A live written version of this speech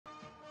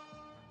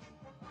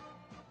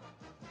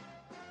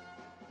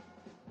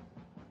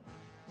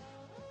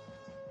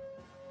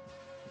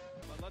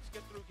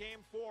get through game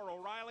 4.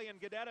 O'Reilly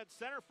and Gaudette at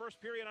center.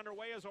 First period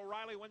underway as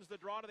O'Reilly wins the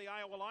draw to the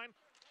Iowa line.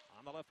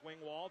 On the left wing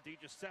wall,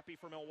 DiGiuseppe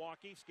for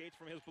Milwaukee. Skates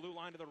from his blue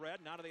line to the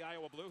red, now to the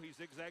Iowa blue. He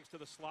zigzags to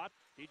the slot.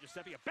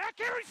 DiGiuseppe, a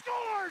backhand, he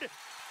scored!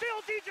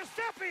 Phil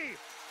DiGiuseppe!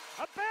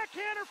 A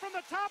backhander from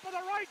the top of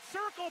the right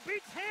circle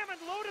beats Hammond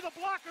low to the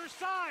blocker's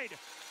side.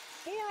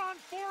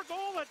 4-on-4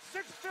 goal at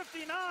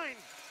 6:59.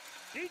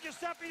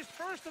 DiGiuseppe's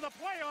first of the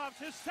playoffs,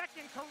 his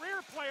second career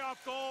playoff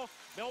goal.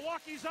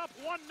 Milwaukee's up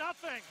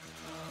 1-0.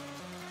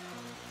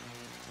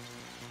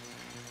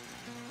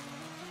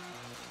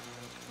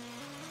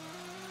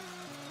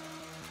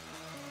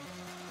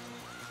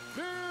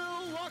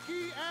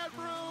 Milwaukee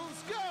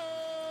Admirals go!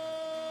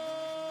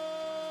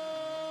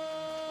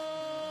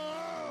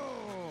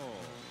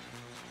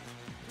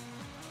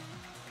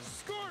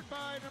 Scored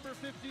by number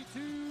 52,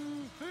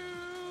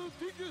 Phil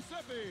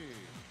DiGiuseppe.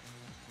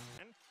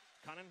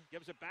 Cunnin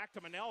gives it back to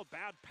Manel.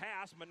 Bad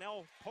pass.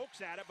 Manel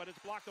pokes at it, but it's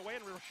blocked away,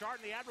 and Richard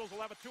and the Admirals will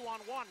have a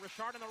 2-on-1.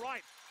 Richard on the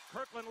right.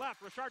 Kirkland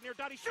left. Richard near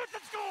done. He shoots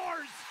and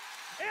scores!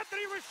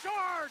 Anthony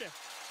Richard!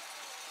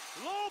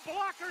 Low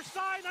blocker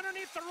side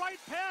underneath the right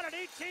pad at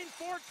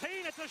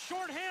 18-14. It's a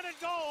shorthanded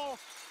goal.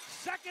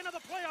 Second of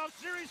the playoff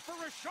series for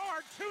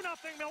Richard.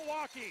 2-0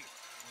 Milwaukee.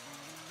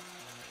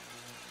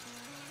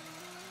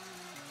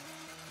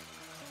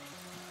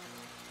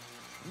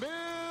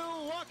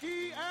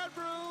 Milwaukee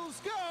Admirals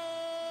go!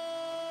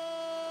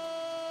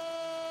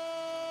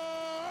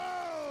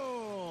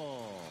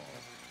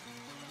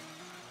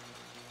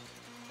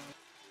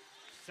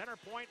 Center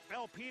point,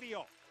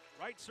 Belpedio.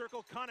 Right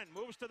circle, Cunnin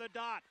moves to the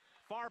dot.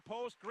 Far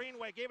post,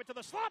 Greenway gave it to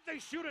the slot. They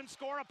shoot and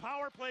score a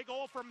power play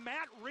goal for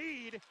Matt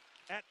Reed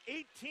at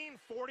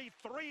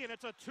 18:43, and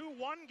it's a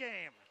 2-1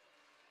 game.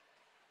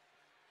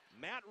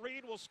 Matt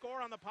Reed will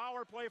score on the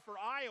power play for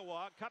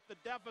Iowa, cut the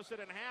deficit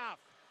in half.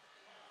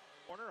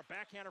 Corner, a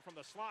backhander from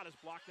the slot is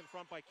blocked in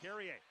front by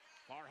Carrier.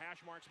 Far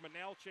hash marks,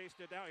 Manel chased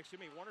it down.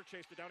 Warner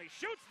chased it down. He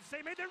shoots and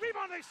they made the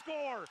rebound. They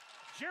score.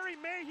 Jerry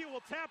Mayhew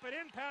will tap it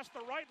in past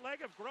the right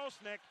leg of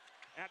Grosnick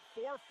at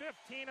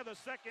 4:15 of the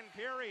second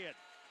period.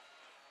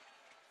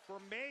 For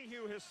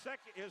Mayhew, his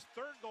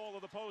third goal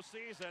of the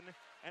postseason,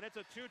 and it's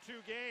a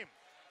 2-2 game.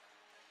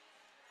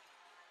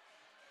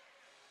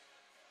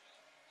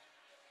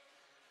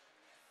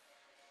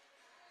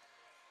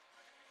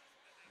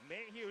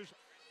 Mayhew's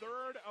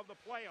third of the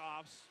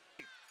playoffs.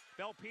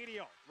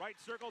 Belpedio, right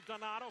circle,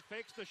 Donato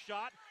fakes the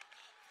shot.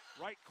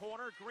 Right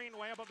corner,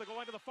 Greenway above the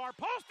goal into the far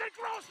post, and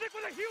Grosnick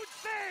with a huge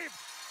save!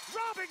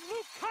 Robbing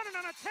Luke Cunnin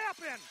on a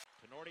tap-in.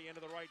 Tenorti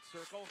into the right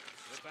circle.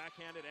 The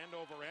backhanded end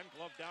over end.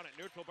 Glove down at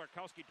neutral.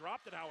 Barkowski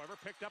dropped it, however.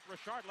 Picked up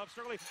Richard. Left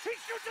circle. He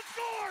shoots and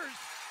scores!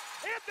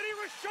 Anthony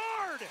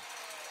Richard!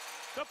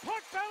 The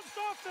puck bounced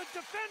off the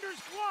defender's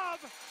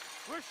glove.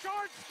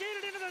 Richard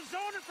skated into the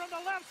zone and from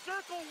the left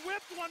circle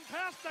whipped one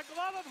past the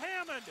glove of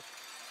Hammond.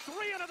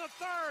 3 into the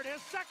third.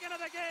 His second of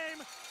the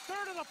game.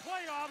 Third of the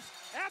playoffs.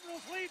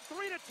 Admirals lead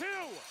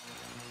 3-2.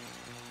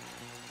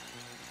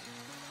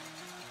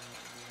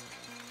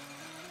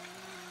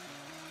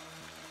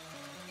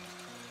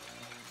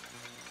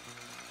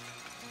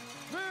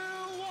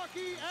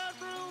 Milwaukee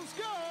Admirals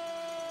go!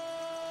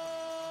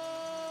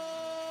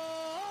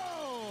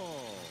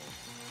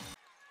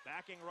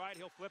 Backing right,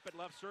 he'll flip it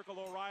left circle,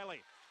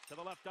 O'Reilly. To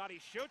the left dot, he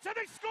shoots, and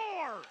they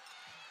score!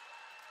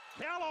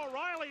 Cal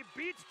O'Reilly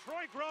beats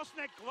Troy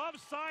Grosnick glove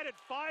side at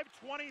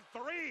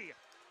 5:23.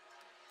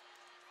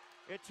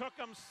 It took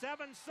them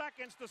 7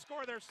 seconds to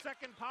score their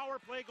second power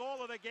play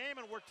goal of the game,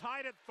 and we're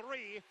tied at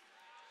 3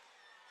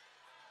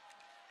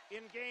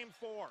 in game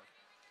 4.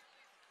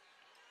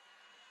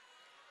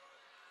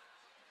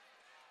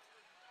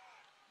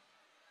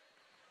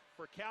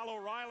 For Cal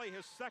O'Reilly,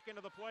 his second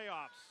of the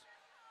playoffs.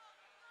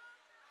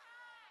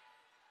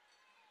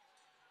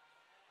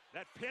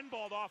 That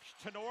pinballed off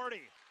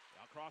Tenorti.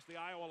 Across the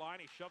Iowa line,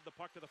 he shoved the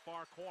puck to the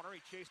far corner.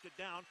 He chased it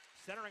down,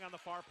 centering on the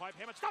far pipe.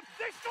 Hammond stopped.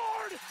 They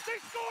scored! They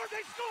scored!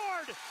 They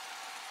scored!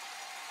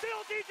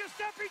 Phil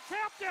DiGiuseppe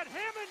tapped it.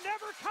 Hammond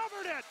never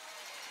covered it.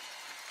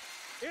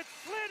 It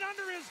slid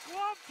under his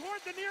glove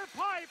toward the near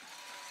pipe.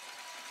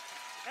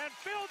 And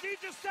Phil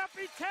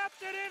DiGiuseppe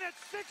tapped it in at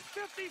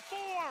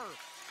 6:54.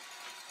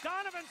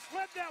 Donovan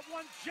slid that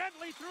one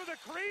gently through the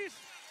crease,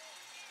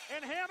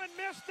 and Hammond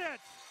missed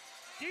it.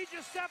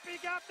 DiGiuseppe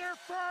got there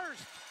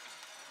first.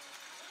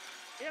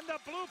 In the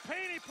blue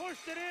paint, he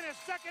pushed it in. His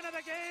second of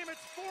the game.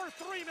 It's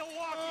 4-3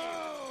 Milwaukee.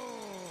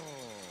 Oh!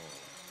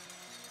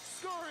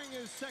 Scoring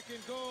his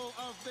second goal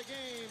of the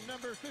game,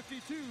 number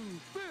 52,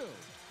 Phil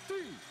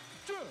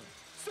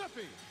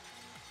DiGiuseppe.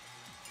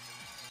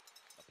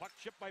 The puck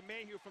chipped by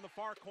Mayhew from the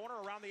far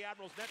corner around the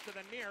Admirals' net to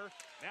the near.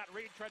 Matt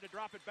Reed tried to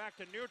drop it back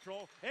to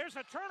neutral. There's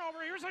a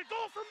turnover. Here's a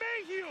goal for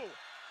Mayhew.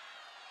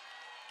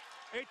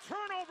 A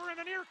turnover in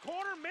the near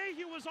corner.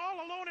 Mayhew was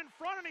all alone in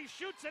front, and he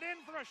shoots it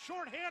in for a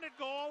shorthanded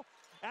goal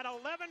at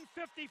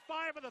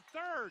 11:55 of the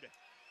third.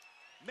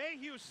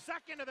 Mayhew's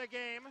second of the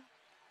game,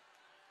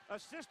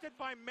 assisted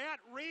by Matt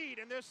Reed,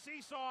 and this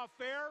seesaw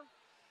affair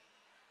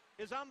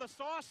is on the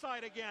saw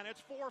side again. It's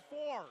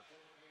 4-4.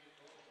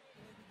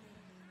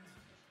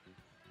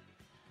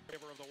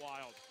 Favor of the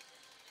Wild.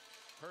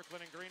 Kirkland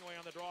and Greenway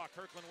on the draw.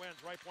 Kirkland wins.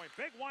 Right point.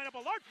 Big windup.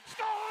 Allard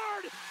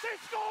scored! They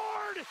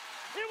scored!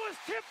 It was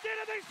tipped in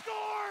and they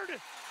scored!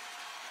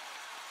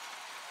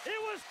 It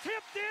was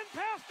tipped in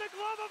past the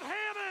glove of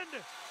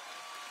Hammond.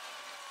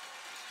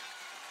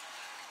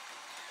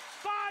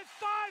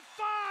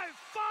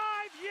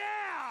 5-5-5-5,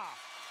 yeah!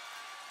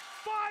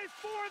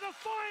 5-4 the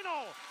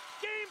final.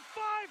 Game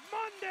 5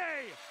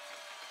 Monday.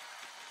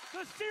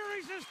 The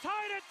series is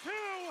tied at 2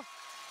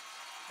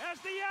 as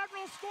the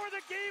Admirals score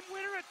the game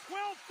winner at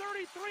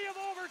 12:33 of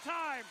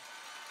overtime.